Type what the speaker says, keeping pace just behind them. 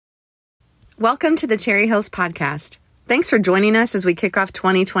Welcome to the Cherry Hills Podcast. Thanks for joining us as we kick off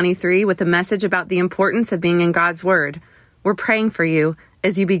 2023 with a message about the importance of being in God's Word. We're praying for you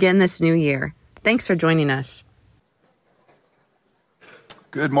as you begin this new year. Thanks for joining us.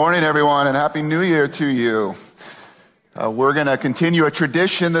 Good morning, everyone, and Happy New Year to you. We're going to continue a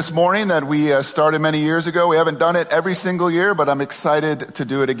tradition this morning that we started many years ago. We haven't done it every single year, but I'm excited to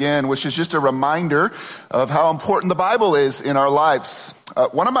do it again, which is just a reminder of how important the Bible is in our lives.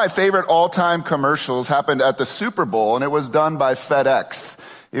 One of my favorite all-time commercials happened at the Super Bowl, and it was done by FedEx.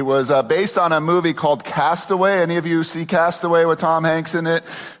 It was based on a movie called Castaway. Any of you see Castaway with Tom Hanks in it?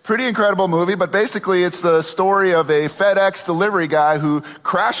 Pretty incredible movie, but basically it's the story of a FedEx delivery guy who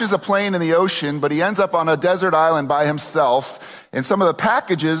crashes a plane in the ocean, but he ends up on a desert island by himself. And some of the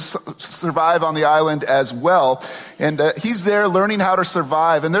packages survive on the island as well. And he's there learning how to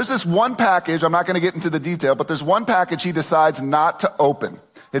survive. And there's this one package, I'm not going to get into the detail, but there's one package he decides not to open.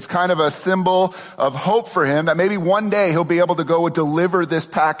 It's kind of a symbol of hope for him that maybe one day he'll be able to go and deliver this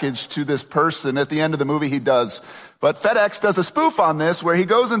package to this person. At the end of the movie, he does. But FedEx does a spoof on this where he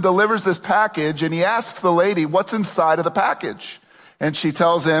goes and delivers this package and he asks the lady, what's inside of the package? And she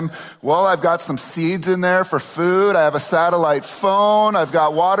tells him, well, I've got some seeds in there for food. I have a satellite phone. I've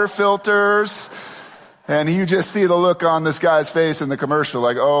got water filters. And you just see the look on this guy's face in the commercial,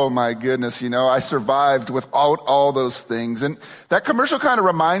 like, oh my goodness, I survived without all those things. And that commercial kind of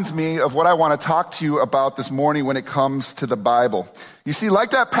reminds me of what I want to talk to you about this morning when it comes to the Bible. You see,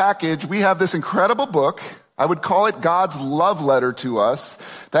 like that package, we have this incredible book. I would call it God's love letter to us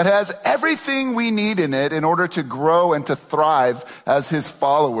that has everything we need in it in order to grow and to thrive as his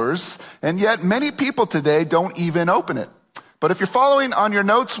followers. And yet many people today don't even open it. But if you're following on your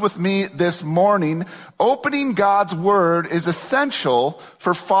notes with me this morning, opening God's Word is essential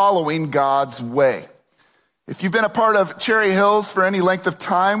for following God's way. If you've been a part of Cherry Hills for any length of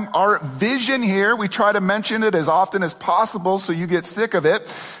time, our vision here, we try to mention it as often as possible so you get sick of it,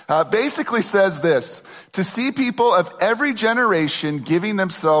 basically says this: to see people of every generation giving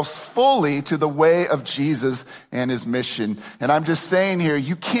themselves fully to the way of Jesus and his mission. And I'm just saying here,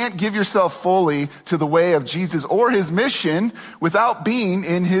 you can't give yourself fully to the way of Jesus or his mission without being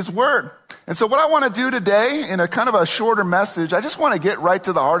in his word. And so what I want to do today, in a kind of a shorter message, I just want to get right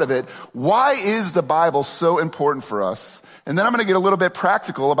to the heart of it. Why is the Bible so important for us? And then I'm going to get a little bit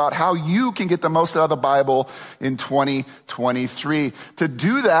practical about how you can get the most out of the Bible in 2023. To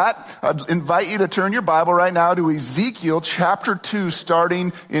do that, I'd invite you to turn your Bible right now to Ezekiel chapter 2,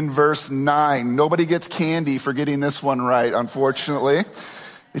 starting in verse 9. Nobody gets candy for getting this one right, unfortunately.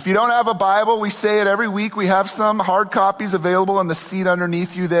 If you don't have a Bible, we say it every week. We have some hard copies available on the seat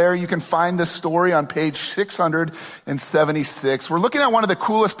underneath you there. You can find this story on page 676. We're looking at one of the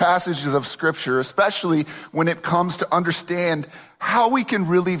coolest passages of Scripture, especially when it comes to understand how we can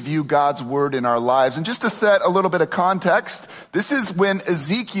really view God's word in our lives. And just to set a little bit of context, this is when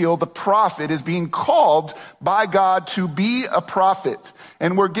Ezekiel, the prophet, is being called by God to be a prophet.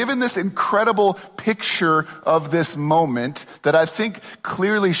 And we're given this incredible picture of this moment that I think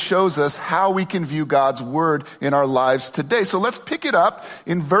clearly shows us how we can view God's word in our lives today. So let's pick it up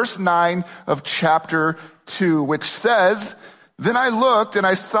in verse 9 of chapter 2, which says, "Then I looked and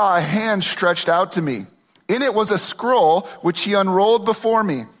I saw a hand stretched out to me. In it was a scroll which he unrolled before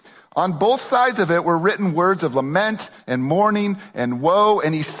me. On both sides of it were written words of lament and mourning and woe.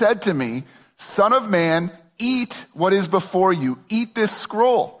 And he said to me, 'Son of man, eat what is before you. Eat this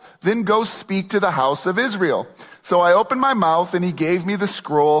scroll. Then go speak to the house of Israel.' So I opened my mouth and he gave me the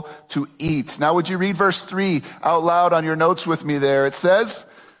scroll to eat." Now would you read verse 3 out loud on your notes with me there? It says,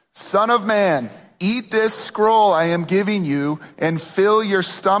 "Son of man, eat this scroll I am giving you and fill your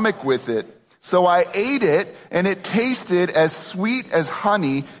stomach with it. So I ate it, and it tasted as sweet as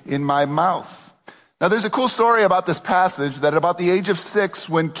honey in my mouth." Now, there's a cool story about this passage that at about the age of 6,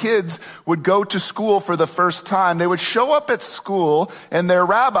 when kids would go to school for the first time, they would show up at school, and their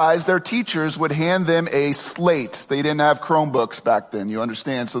rabbis, their teachers, would hand them a slate. They didn't have Chromebooks back then, you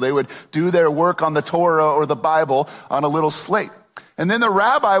understand? So they would do their work on the Torah or the Bible on a little slate. And then the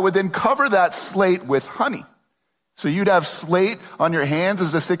rabbi would then cover that slate with honey. So you'd have slate on your hands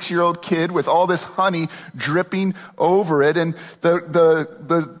as a 6-year-old kid with all this honey dripping over it. And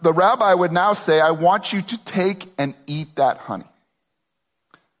the rabbi would now say, "I want you to take and eat that honey."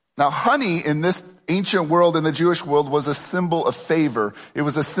 Now, honey in this ancient world, in the Jewish world, was a symbol of favor. It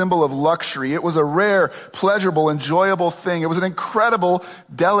was a symbol of luxury. It was a rare, pleasurable, enjoyable thing. It was an incredible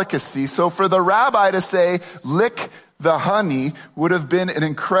delicacy. So for the rabbi to say, "Lick the honey," would have been an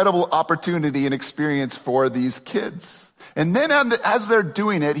incredible opportunity and experience for these kids. And then as they're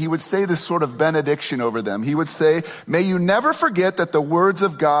doing it, he would say this sort of benediction over them. He would say, "May you never forget that the words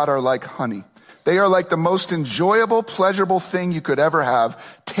of God are like honey, They are like the most enjoyable, pleasurable thing you could ever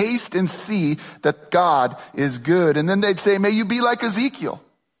have. Taste and see that God is good. And then they'd say, may you be like Ezekiel,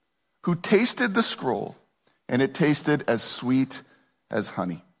 who tasted the scroll, and it tasted as sweet as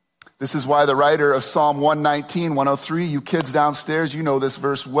honey. This is why the writer of Psalm 119, 103, you kids downstairs, you know this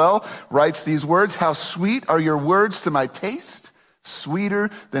verse well, writes these words, how sweet are your words to my taste, sweeter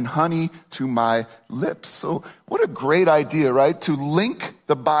than honey to my lips. So what a great idea, right? To link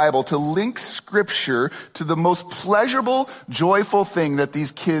the Bible, to link Scripture to the most pleasurable, joyful thing that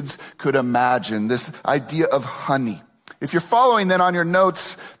these kids could imagine, this idea of honey. If you're following then on your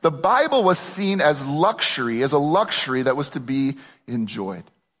notes, the Bible was seen as luxury, as a luxury that was to be enjoyed.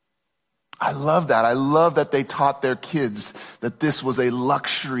 I love that. I love that they taught their kids that this was a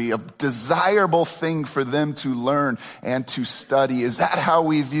luxury, a desirable thing for them to learn and to study. Is that how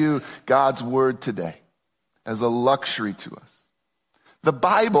we view God's word today? As a luxury to us. The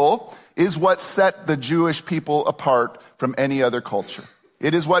Bible is what set the Jewish people apart from any other culture.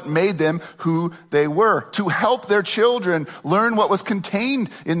 It is what made them who they were. To help their children learn what was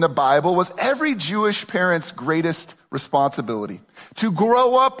contained in the Bible was every Jewish parent's greatest responsibility. To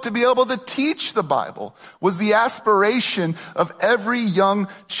grow up to be able to teach the Bible was the aspiration of every young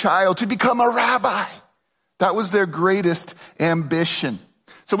child. To become a rabbi, that was their greatest ambition.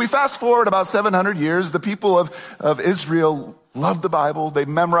 So we fast forward about 700 years. The people of Israel loved the Bible. They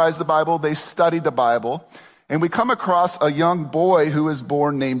memorized the Bible. They studied the Bible. And we come across a young boy who is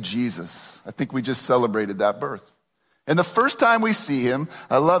born named Jesus. I think we just celebrated that birth. And the first time we see him,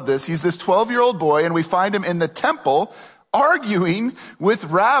 I love this, he's this 12-year-old boy, and we find him in the temple arguing with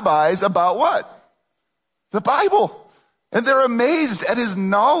rabbis about what? The Bible. And they're amazed at his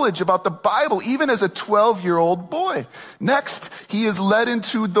knowledge about the Bible, even as a 12-year-old boy. Next, he is led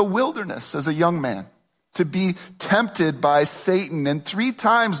into the wilderness as a young man to be tempted by Satan. And 3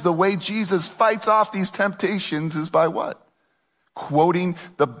 times the way Jesus fights off these temptations is by what? Quoting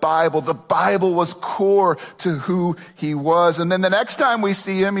the Bible. The Bible was core to who he was. And then the next time we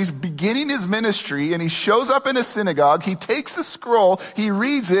see him, he's beginning his ministry and he shows up in a synagogue. He takes a scroll, he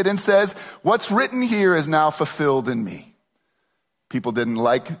reads it and says, what's written here is now fulfilled in me. People didn't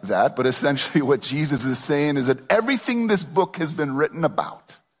like that, but essentially what Jesus is saying is that everything this book has been written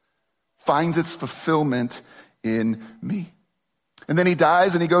about finds its fulfillment in me. And then he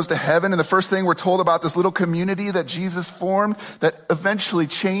dies and he goes to heaven. And the first thing we're told about this little community that Jesus formed that eventually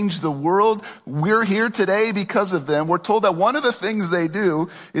changed the world, we're here today because of them. We're told that one of the things they do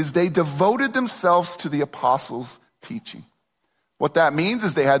is they devoted themselves to the apostles' teaching. What that means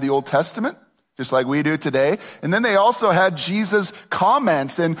is they had the Old Testament, just like we do today. And then they also had Jesus'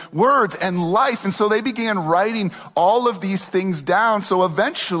 comments and words and life. And so they began writing all of these things down. So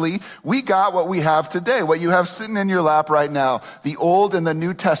eventually we got what we have today, what you have sitting in your lap right now, the Old and the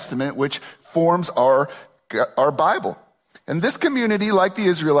New Testament, which forms our Bible. And this community, like the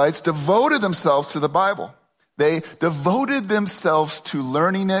Israelites, devoted themselves to the Bible. They devoted themselves to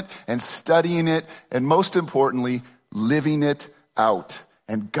learning it and studying it, and most importantly, living it out.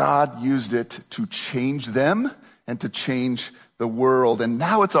 And God used it to change them and to change the world. And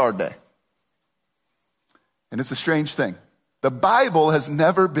now it's our day. And it's a strange thing. The Bible has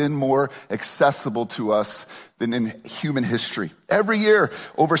never been more accessible to us than in human history. Every year,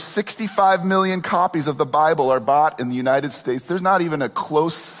 over 65 million copies of the Bible are bought in the United States. There's not even a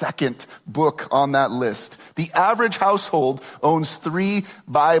close second book on that list. The average household owns 3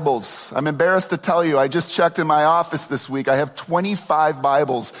 Bibles. I'm embarrassed to tell you, I just checked in my office this week. I have 25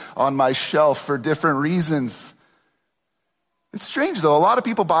 Bibles on my shelf for different reasons. It's strange though. A lot of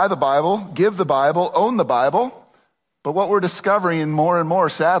people buy the Bible, give the Bible, own the Bible. But what we're discovering more and more,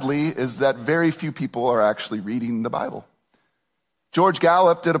 sadly, is that very few people are actually reading the Bible. George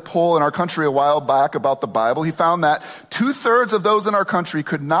Gallup did a poll in our country a while back about the Bible. He found that 2/3 of those in our country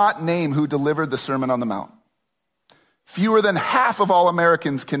could not name who delivered the Sermon on the Mount. Fewer than half of all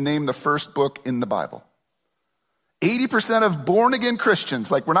Americans can name the first book in the Bible. 80% of born-again Christians,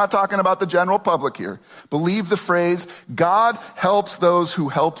 like we're not talking about the general public here, believe the phrase, God helps those who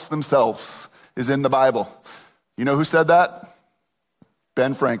helps themselves, is in the Bible. You know who said that?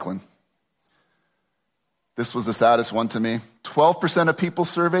 Ben Franklin. This was the saddest one to me. 12% of people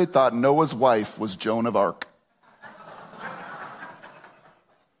surveyed thought Noah's wife was Joan of Arc.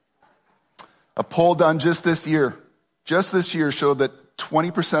 A poll done just this year showed that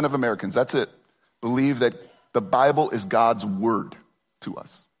 20% of Americans, that's it, believe that the Bible is God's word to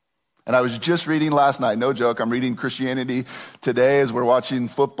us. And I was just reading last night, no joke, I'm reading Christianity Today as we're watching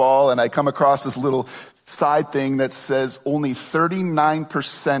football, and I come across this little side thing that says only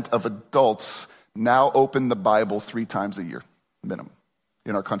 39% of adults now open the Bible 3 times a year, minimum.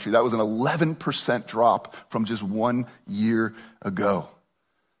 in our country. That was an 11% drop from just 1 year ago.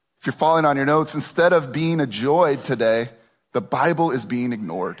 If you're following on your notes, instead of being enjoyed today, the Bible is being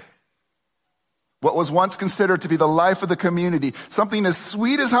ignored. What was once considered to be the life of the community, something as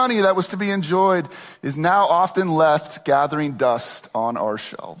sweet as honey that was to be enjoyed, is now often left gathering dust on our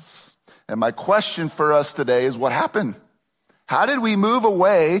shelves. And my question for us today is, what happened? How did we move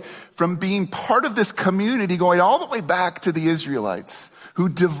away from being part of this community, going all the way back to the Israelites, who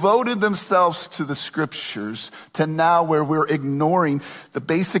devoted themselves to the scriptures, to now where we're ignoring the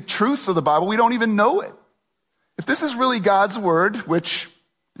basic truths of the Bible? We don't even know it. If this is really God's word, which,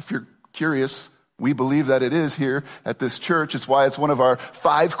 if you're curious, we believe that it is here at this church. It's why it's one of our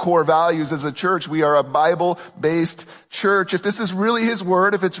 5 core values as a church. We are a Bible-based church. If this is really his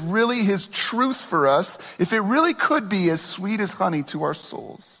word, if it's really his truth for us, if it really could be as sweet as honey to our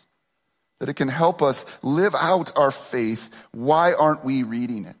souls, that it can help us live out our faith, why aren't we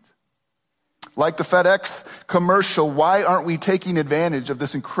reading it? Like the FedEx commercial, why aren't we taking advantage of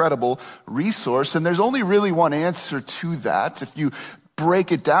this incredible resource? And there's only really one answer to that. If you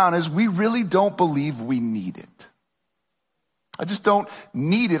break it down, is we really don't believe we need it. I just don't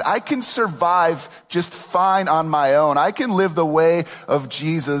need it. I can survive just fine on my own. I can live the way of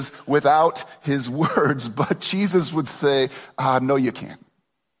Jesus without his words, but Jesus would say, no, you can't.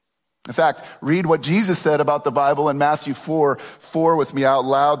 In fact, read what Jesus said about the Bible in Matthew 4 with me out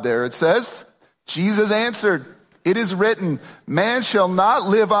loud there. It says, Jesus answered, "It is written, man shall not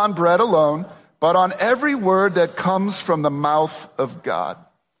live on bread alone, but on every word that comes from the mouth of God."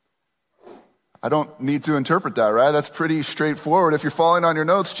 I don't need to interpret that, right? That's pretty straightforward. If you're following on your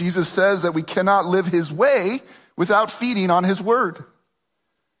notes, Jesus says that we cannot live his way without feeding on his word.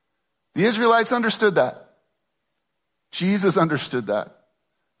 The Israelites understood that. Jesus understood that.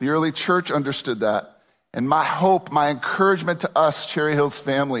 The early church understood that. And my hope, my encouragement to us, Cherry Hills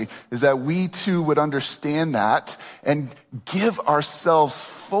family, is that we too would understand that and give ourselves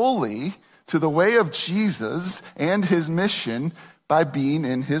fully to the way of Jesus and his mission by being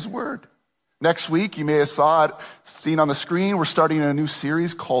in his word. Next week, you may have seen on the screen, we're starting a new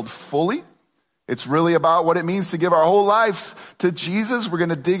series called Fully. It's really about what it means to give our whole lives to Jesus. We're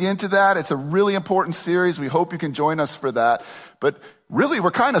going to dig into that. It's a really important series. We hope you can join us for that. But really,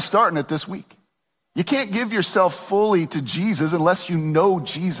 we're kind of starting it this week. You can't give yourself fully to Jesus unless you know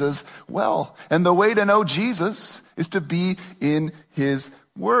Jesus well. And the way to know Jesus is to be in his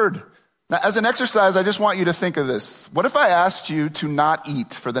word. Now, as an exercise, I just want you to think of this. What if I asked you to not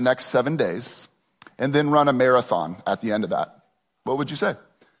eat for the next 7 days and then run a marathon at the end of that? What would you say?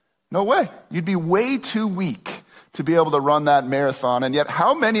 No way. You'd be way too weak to be able to run that marathon. And yet,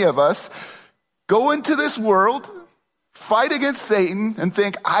 how many of us go into this world, fight against Satan, and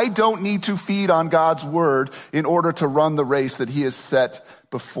think, I don't need to feed on God's word in order to run the race that he has set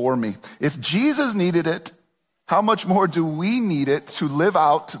before me? If Jesus needed it, how much more do we need it to live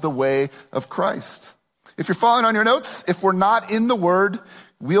out the way of Christ? If you're following on your notes, if we're not in the word,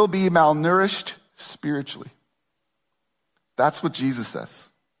 we'll be malnourished spiritually. That's what Jesus says.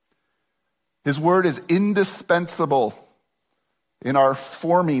 His word is indispensable in our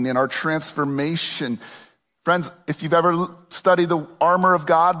forming, in our transformation. Friends, if you've ever studied the armor of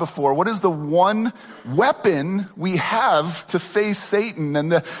God before, what is the one weapon we have to face Satan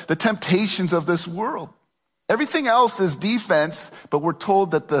and the temptations of this world? Everything else is defense, but we're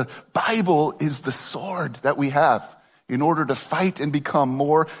told that the Bible is the sword that we have in order to fight and become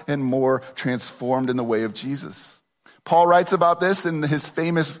more and more transformed in the way of Jesus. Paul writes about this in his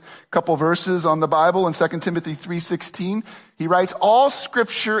famous couple verses on the Bible in 2 Timothy 3:16. He writes, all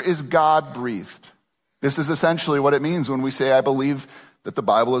scripture is God-breathed. This is essentially what it means when we say, I believe that the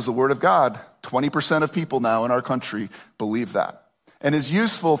Bible is the word of God. 20% of people now in our country believe that. And is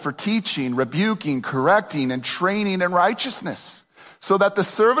useful for teaching, rebuking, correcting, and training in righteousness, so that the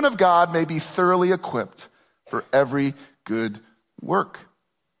servant of God may be thoroughly equipped for every good work.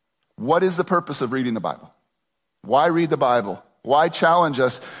 What is the purpose of reading the Bible? Why read the Bible? Why challenge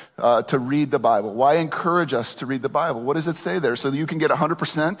us to read the Bible? Why encourage us to read the Bible? What does it say there? So that you can get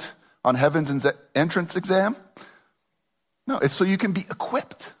 100% on heaven's entrance exam? No, it's so you can be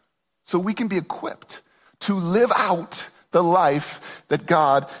equipped. So we can be equipped to live out the life that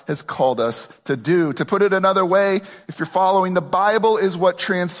God has called us to do. To put it another way, if you're following, the Bible is what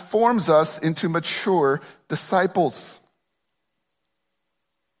transforms us into mature disciples.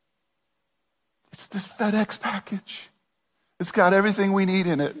 It's this FedEx package. It's got everything we need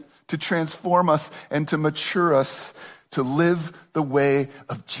in it to transform us and to mature us to live the way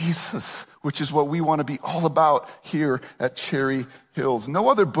of Jesus, which is what we want to be all about here at Cherry Hills. No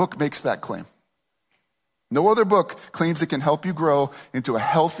other book makes that claim. No other book claims it can help you grow into a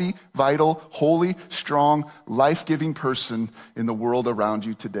healthy, vital, holy, strong, life-giving person in the world around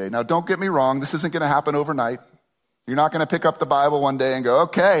you today. Now, don't get me wrong. This isn't going to happen overnight. You're not going to pick up the Bible one day and go,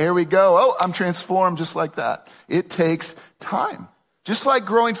 okay, here we go. Oh, I'm transformed just like that. It takes time. Just like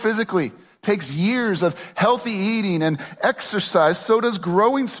growing physically takes years of healthy eating and exercise, so does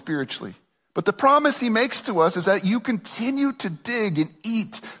growing spiritually. But the promise he makes to us is that you continue to dig and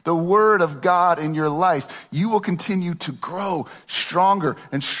eat the word of God in your life. You will continue to grow stronger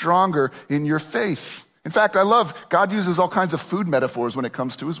and stronger in your faith. In fact, I love God uses all kinds of food metaphors when it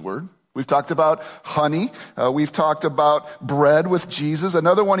comes to his word. We've talked about honey. We've talked about bread with Jesus.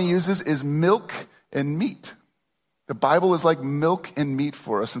 Another one he uses is milk and meat. The Bible is like milk and meat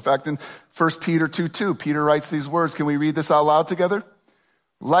for us. In fact, in 1 Peter 2:2, Peter writes these words. Can we read this out loud together?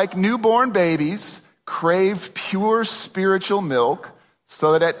 Like newborn babies, crave pure spiritual milk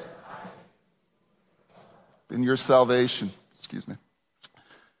so that in your salvation,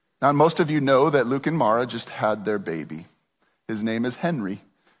 Now, most of you know that Luke and Mara just had their baby. His name is Henry.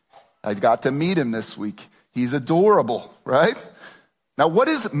 I got to meet him this week. He's adorable, right? Now, what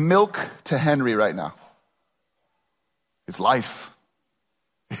is milk to Henry right now? It's life.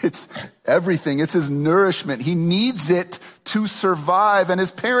 It's everything. It's his nourishment. He needs it to survive, and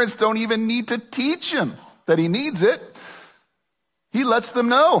his parents don't even need to teach him that he needs it. He lets them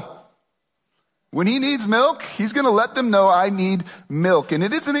know. When he needs milk, he's going to let them know, I need milk. And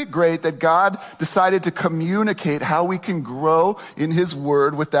isn't it great that God decided to communicate how we can grow in his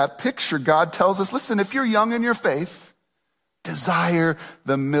word with that picture? God tells us, listen, if you're young in your faith, desire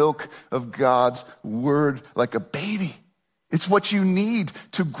the milk of God's word like a baby. It's what you need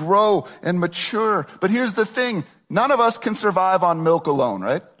to grow and mature. But here's the thing. None of us can survive on milk alone,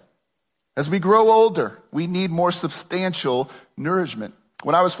 right? As we grow older, we need more substantial nourishment.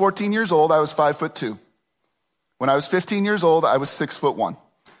 When I was 14 years old, I was 5'2". When I was 15 years old, I was 6'1".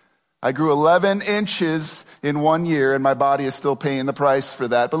 I grew 11 inches in 1 year, and my body is still paying the price for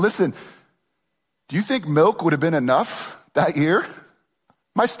that. But listen, do you think milk would have been enough that year?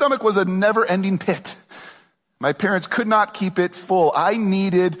 My stomach was a never-ending pit. My parents could not keep it full. I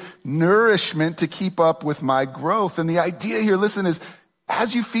needed nourishment to keep up with my growth. And the idea here, listen, is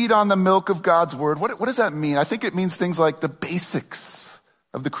as you feed on the milk of God's word, what does that mean? I think it means things like the basics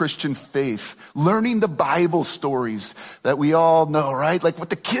of the Christian faith, learning the Bible stories that we all know, right? Like what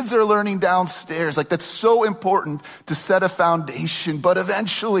the kids are learning downstairs. Like that's so important to set a foundation. But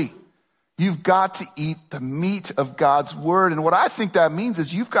eventually, you've got to eat the meat of God's word. And what I think that means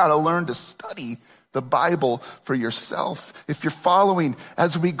is you've got to learn to study the Bible for yourself. If you're following,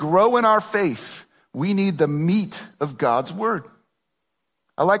 as we grow in our faith, we need the meat of God's word.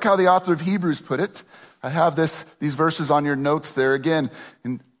 I like how the author of Hebrews put it. I have these verses on your notes there. Again,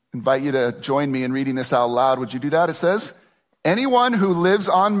 invite you to join me in reading this out loud. Would you do that? It says, anyone who lives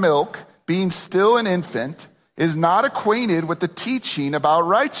on milk, being still an infant, is not acquainted with the teaching about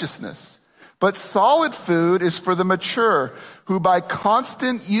righteousness. But solid food is for the mature, who by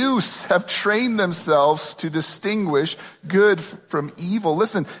constant use have trained themselves to distinguish good from evil.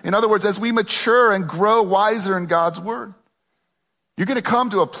 Listen, in other words, as we mature and grow wiser in God's word, you're going to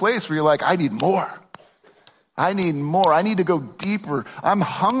come to a place where you're like, I need more. I need more. I need to go deeper. I'm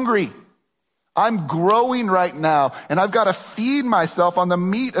hungry. I'm growing right now, and I've got to feed myself on the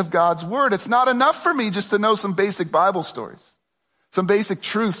meat of God's word. It's not enough for me just to know some basic Bible stories, some basic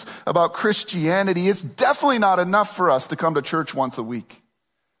truths about Christianity. It's definitely not enough for us to come to church once a week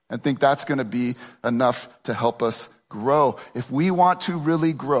and think that's going to be enough to help us grow. If we want to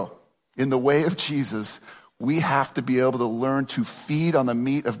really grow in the way of Jesus, we have to be able to learn to feed on the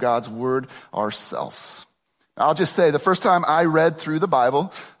meat of God's word ourselves. I'll just say, the first time I read through the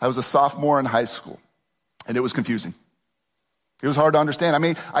Bible, I was a sophomore in high school, and it was confusing. It was hard to understand. I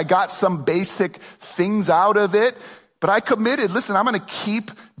mean, I got some basic things out of it, but I committed, listen, I'm going to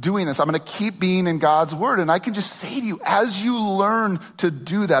keep doing this. I'm going to keep being in God's word. And I can just say to you, as you learn to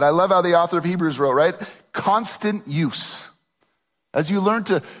do that, I love how the author of Hebrews wrote, right? Constant use. As you learn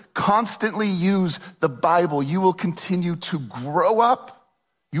to constantly use the Bible, you will continue to grow up.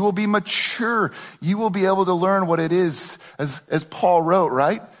 You will be mature. You will be able to learn what it is, as Paul wrote,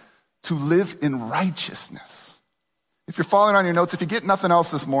 right? To live in righteousness. If you're following on your notes, if you get nothing else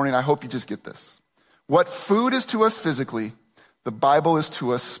this morning, I hope you just get this. What food is to us physically, the Bible is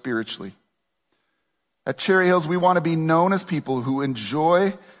to us spiritually. At Cherry Hills, we want to be known as people who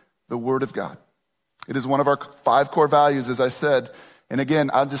enjoy the Word of God. It is one of our 5 core values, as I said. And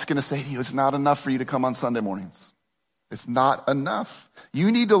again, I'm just going to say to you, it's not enough for you to come on Sunday mornings. It's not enough.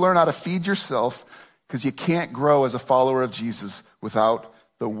 You need to learn how to feed yourself because you can't grow as a follower of Jesus without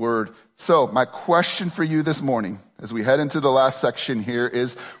the Word. So my question for you this morning, as we head into the last section here,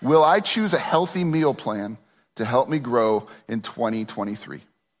 is will I choose a healthy meal plan to help me grow in 2023?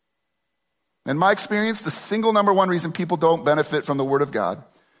 In my experience, the single number one reason people don't benefit from the Word of God,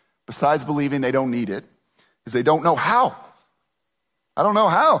 besides believing they don't need it, is they don't know how. I don't know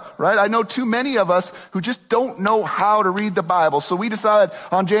how, right? I know too many of us who just don't know how to read the Bible. So we decided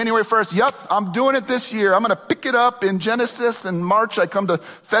on January 1st, yep, I'm doing it this year. I'm going to pick it up in Genesis. In March, I come to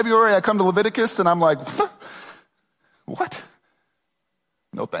February, I come to Leviticus, and I'm like, what?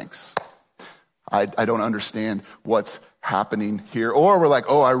 No thanks. I don't understand what's happening here. Or we're like,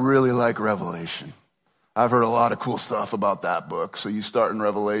 oh, I really like Revelation. I've heard a lot of cool stuff about that book. So you start in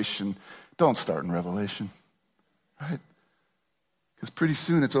Revelation. Don't start in Revelation, right? Because pretty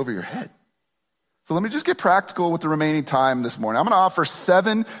soon it's over your head. So let me just get practical with the remaining time this morning. I'm going to offer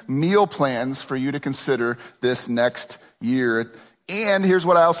 7 meal plans for you to consider this next year. And here's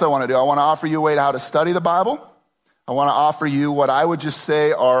what I also want to do. I want to offer you a way to how to study the Bible. I want to offer you what I would just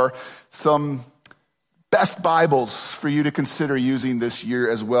say are some best Bibles for you to consider using this year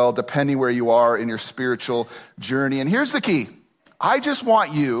as well, depending where you are in your spiritual journey. And here's the key. I just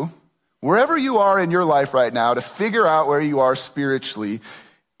want you, wherever you are in your life right now, to figure out where you are spiritually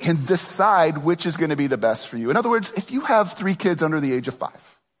and decide which is going to be the best for you. In other words, if you have 3 kids under the age of 5,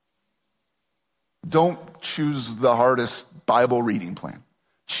 don't choose the hardest Bible reading plan.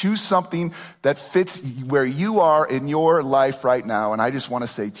 Choose something that fits where you are in your life right now. And I just want to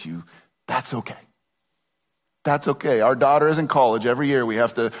say to you, that's okay. That's okay. Our daughter is in college. Every year we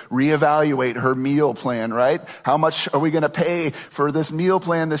have to reevaluate her meal plan, right? How much are we going to pay for this meal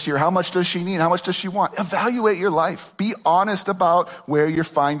plan this year? How much does she need? How much does she want? Evaluate your life. Be honest about where you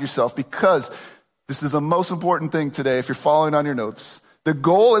find yourself, because this is the most important thing today. If you're following on your notes, the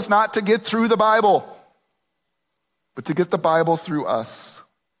goal is not to get through the Bible, but to get the Bible through us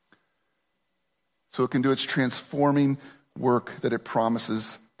so it can do its transforming work that it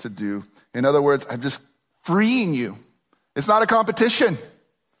promises to do. In other words, I'm just freeing you. It's not a competition.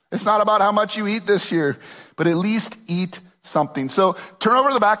 It's not about how much you eat this year, but at least eat something. So turn over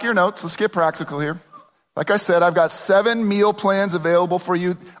to the back of your notes. Let's get practical here. Like I said, I've got 7 meal plans available for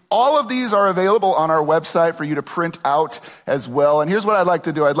you. All of these are available on our website for you to print out as well. And here's what I'd like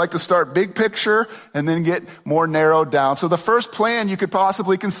to do. I'd like to start big picture and then get more narrowed down. So the first plan you could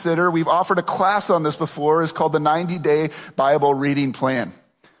possibly consider, we've offered a class on this before, is called the 90-Day Bible Reading Plan.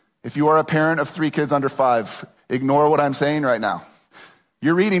 If you are a parent of 3 kids under 5, ignore what I'm saying right now.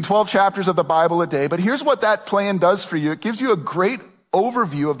 You're reading 12 chapters of the Bible a day, but here's what that plan does for you. It gives you a great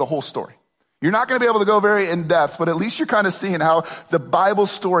overview of the whole story. You're not going to be able to go very in depth, but at least you're kind of seeing how the Bible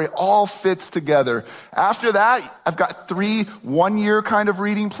story all fits together. After that, I've got 3 one-year kind of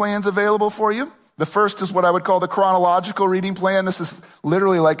reading plans available for you. The first is what I would call the chronological reading plan. This is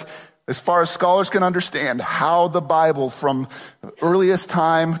literally like, as far as scholars can understand, how the Bible from earliest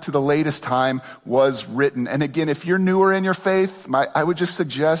time to the latest time was written. And again, if you're newer in your faith, I would just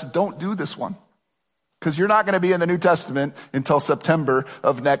suggest don't do this one, because you're not going to be in the New Testament until September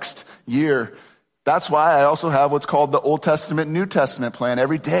of next year. That's why I also have what's called the Old Testament, New Testament plan.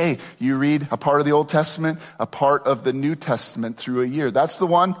 Every day you read a part of the Old Testament, a part of the New Testament through a year. That's the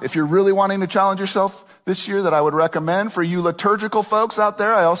one, if you're really wanting to challenge yourself this year, that I would recommend. For you liturgical folks out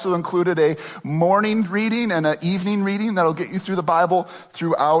there, I also included a morning reading and an evening reading that'll get you through the Bible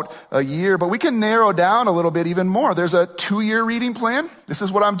throughout a year. But we can narrow down a little bit even more. There's a 2-year reading plan. This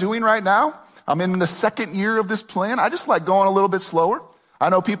is what I'm doing right now. I'm in the 2nd year of this plan. I just like going a little bit slower. I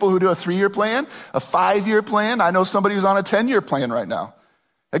know people who do a 3-year plan, a 5-year plan. I know somebody who's on a 10-year plan right now.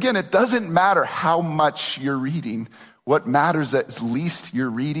 Again, it doesn't matter how much you're reading. What matters is at least you're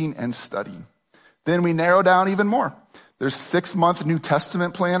reading and studying. Then we narrow down even more. There's 6-month New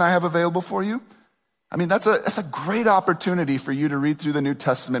Testament plan I have available for you. I mean, that's a great opportunity for you to read through the New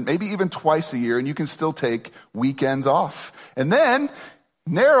Testament, maybe even twice a year, and you can still take weekends off. And then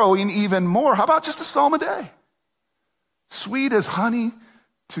narrowing even more, how about just a psalm a day? Sweet as honey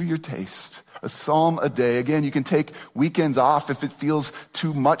to your taste. A psalm a day. Again, you can take weekends off if it feels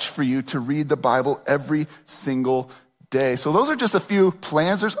too much for you to read the Bible every single day. So those are just a few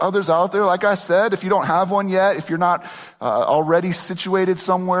plans. There's others out there. Like I said, if you don't have one yet, if you're not already situated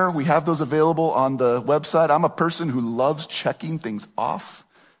somewhere, we have those available on the website. I'm a person who loves checking things off.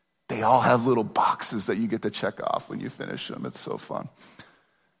 They all have little boxes that you get to check off when you finish them. It's so fun.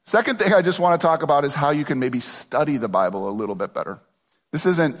 Second thing I just want to talk about is how you can maybe study the Bible a little bit better. This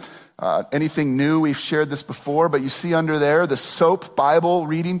isn't anything new. We've shared this before, but you see under there the SOAP Bible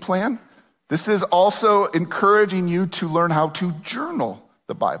reading plan. This is also encouraging you to learn how to journal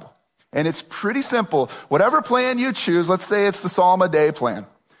the Bible. And it's pretty simple. Whatever plan you choose, let's say it's the Psalm a Day plan.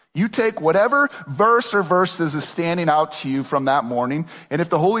 You take whatever verse or verses is standing out to you from that morning, and if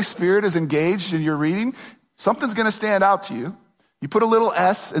the Holy Spirit is engaged in your reading, something's going to stand out to you. You put a little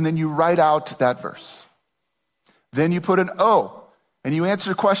S, and then you write out that verse. Then you put an O, and you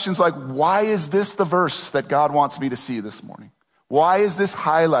answer questions like, why is this the verse that God wants me to see this morning? Why is this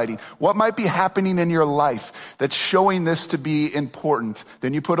highlighting? What might be happening in your life that's showing this to be important?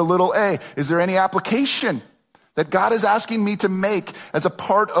 Then you put a little A. Is there any application that God is asking me to make as a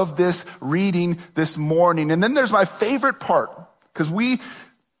part of this reading this morning? And then there's my favorite part, because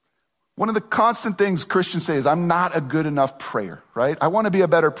one of the constant things Christians say is, I'm not a good enough prayer, right? I want to be a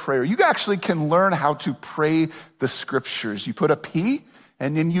better prayer. You actually can learn how to pray the scriptures. You put a P,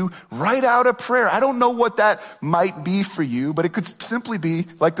 and then you write out a prayer. I don't know what that might be for you, but it could simply be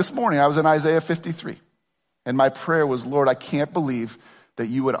like this morning. I was in Isaiah 53, and my prayer was, Lord, I can't believe that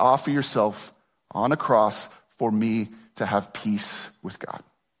you would offer yourself on a cross for me to have peace with God.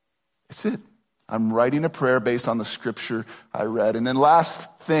 It's it. I'm writing a prayer based on the scripture I read. And then last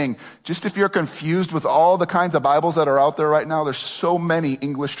thing, just if you're confused with all the kinds of Bibles that are out there right now, there's so many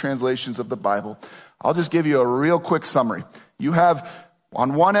English translations of the Bible. I'll just give you a real quick summary. You have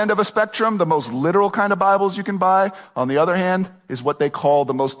on one end of a spectrum, the most literal kind of Bibles you can buy. On the other hand is what they call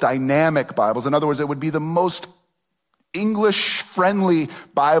the most dynamic Bibles. In other words, it would be the most English-friendly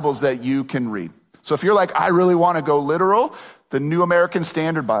Bibles that you can read. So if you're like, I really want to go literal, the New American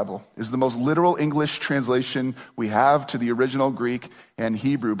Standard Bible is the most literal English translation we have to the original Greek and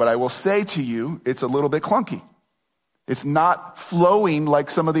Hebrew. But I will say to you, it's a little bit clunky. It's not flowing like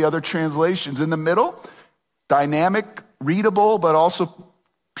some of the other translations. In the middle, dynamic, readable, but also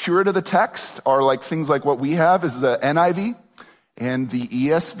pure to the text are like things like what we have is the NIV and the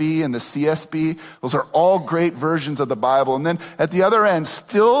ESV and the CSB. Those are all great versions of the Bible. And then at the other end,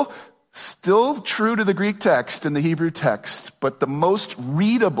 still true to the Greek text and the Hebrew text, but the most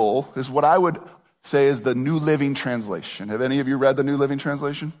readable is what I would say is the New Living Translation. Have any of you read the New Living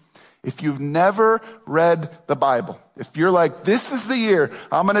Translation? If you've never read the Bible, if you're like, this is the year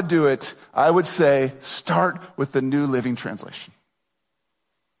I'm going to do it, I would say start with the New Living Translation.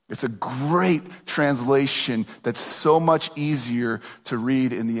 It's a great translation that's so much easier to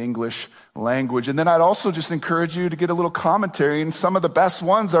read in the English language. And then I'd also just encourage you to get a little commentary, and some of the best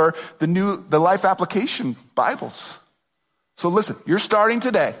ones are the Life Application Bibles. So listen, you're starting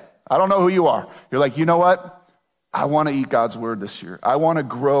today. I don't know who you are. You're like, you know what? I want to eat God's word this year. I want to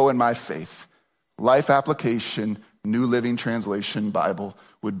grow in my faith. Life Application, New Living Translation Bible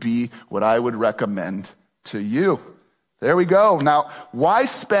would be what I would recommend to you. There we go. Now, why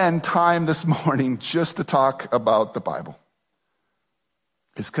spend time this morning just to talk about the Bible?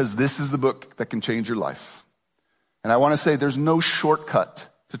 It's because this is the book that can change your life. And I want to say there's no shortcut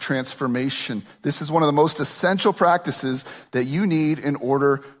to transformation. This is one of the most essential practices that you need in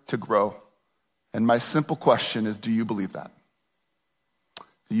order to grow. And my simple question is, do you believe that?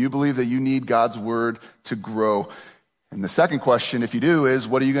 Do you believe that you need God's word to grow? And the second question, if you do, is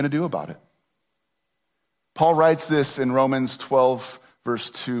what are you going to do about it? Paul writes this in Romans 12, verse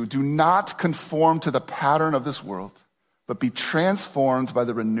 2. Do not conform to the pattern of this world, but be transformed by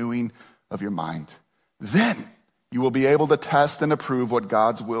the renewing of your mind. Then you will be able to test and approve what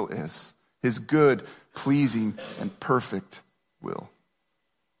God's will is, his good, pleasing, and perfect will.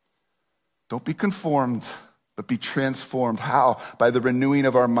 Don't be conformed, but be transformed. How? By the renewing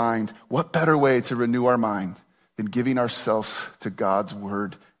of our mind. What better way to renew our mind than giving ourselves to God's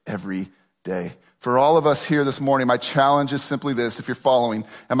word every day? For all of us here this morning, my challenge is simply this, if you're following.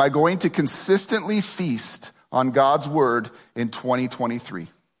 Am I going to consistently feast on God's word in 2023?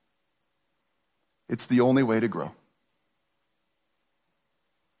 It's the only way to grow.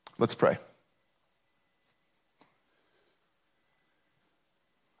 Let's pray.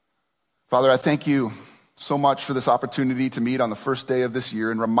 Father, I thank you so much for this opportunity to meet on the first day of this year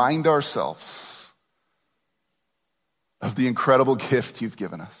and remind ourselves of the incredible gift you've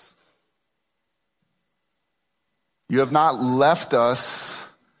given us. You have not left us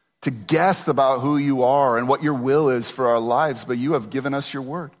to guess about who you are and what your will is for our lives, but you have given us your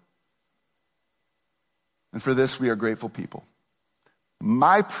word. And for this, we are grateful people.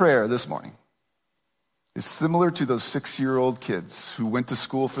 My prayer this morning is similar to those 6-year-old kids who went to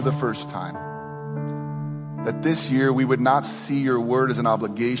school for the first time. That this year we would not see your word as an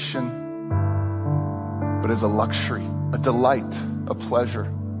obligation, but as a luxury, a delight, a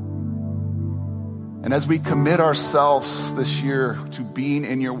pleasure. And as we commit ourselves this year to being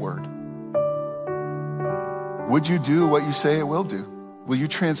in your word, would you do what you say it will do? Will you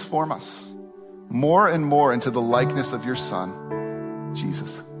transform us more and more into the likeness of your Son,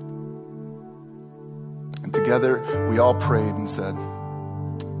 Jesus? together we all prayed and said,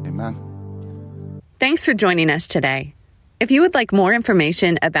 amen. Thanks for joining us today. If you would like more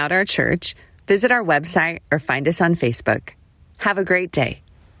information about our church, visit our website or find us on Facebook. Have a great day.